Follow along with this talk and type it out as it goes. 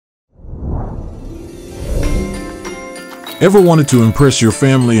Ever wanted to impress your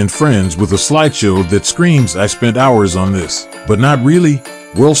family and friends with a slideshow that screams, "I spent hours on this"? But not really?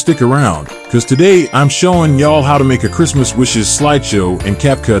 Well, stick around, cause today I'm showing y'all how to make a Christmas wishes slideshow in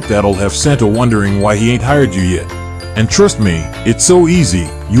CapCut that'll have Santa wondering why he ain't hired you yet. And trust me, it's so easy,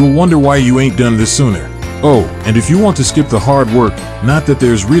 you'll wonder why you ain't done this sooner. Oh, and if you want to skip the hard work, not that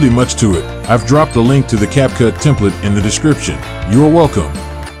there's really much to it, I've dropped a link to the CapCut template in the description. You're welcome.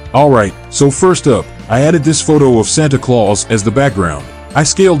 Alright, so first up, I added this photo of Santa Claus as the background. I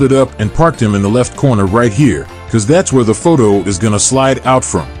scaled it up and parked him in the left corner right here, cause that's where the photo is gonna slide out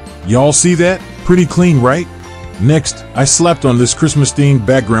from. Y'all see that? Pretty clean, right? Next, I slapped on this Christmas-themed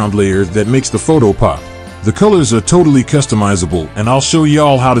background layer that makes the photo pop. The colors are totally customizable, and I'll show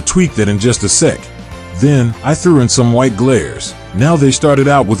y'all how to tweak that in just a sec. Then, I threw in some white glares. Now they started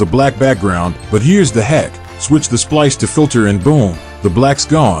out with a black background, but here's the hack. Switch the splice to filter and boom, the black's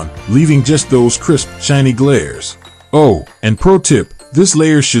gone, leaving just those crisp, shiny glares. Oh, and pro tip, this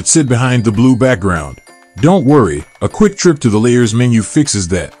layer should sit behind the blue background. Don't worry, a quick trip to the layers menu fixes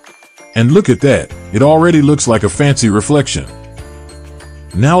that. And look at that, it already looks like a fancy reflection.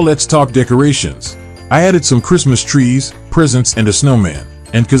 Now let's talk decorations. I added some Christmas trees, presents, and a snowman.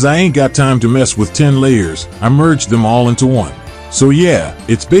 And cause I ain't got time to mess with 10 layers, I merged them all into one. So yeah,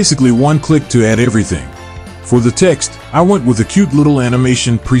 it's basically one click to add everything. For the text, I went with a cute little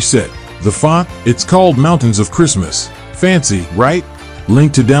animation preset. The font, it's called Mountains of Christmas. Fancy, right?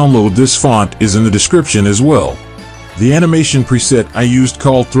 Link to download this font is in the description as well. The animation preset I used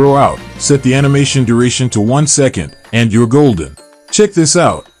called Throwout. Set the animation duration to 1 second, and you're golden. Check this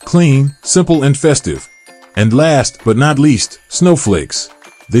out, clean, simple, and festive. And last but not least, snowflakes.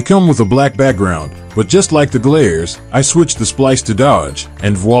 They come with a black background, but just like the glares, I switched the splice to dodge,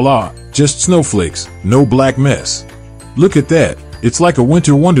 and voila, just snowflakes, no black mess. Look at that, it's like a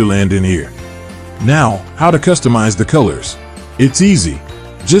winter wonderland in here. Now, how to customize the colors. It's easy.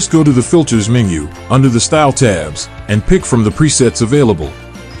 Just go to the Filters menu, under the Style tabs, and pick from the presets available.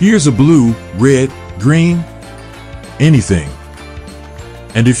 Here's a blue, red, green, anything.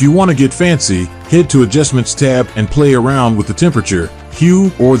 And if you want to get fancy, head to Adjustments tab and play around with the temperature, hue,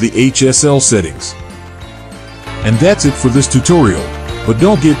 or the HSL settings. And that's it for this tutorial. But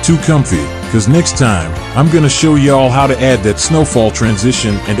don't get too comfy, cause next time, I'm gonna show y'all how to add that snowfall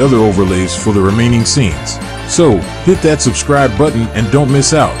transition and other overlays for the remaining scenes. So, hit that subscribe button and don't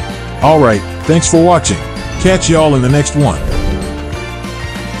miss out. Alright, thanks for watching. Catch y'all in the next one.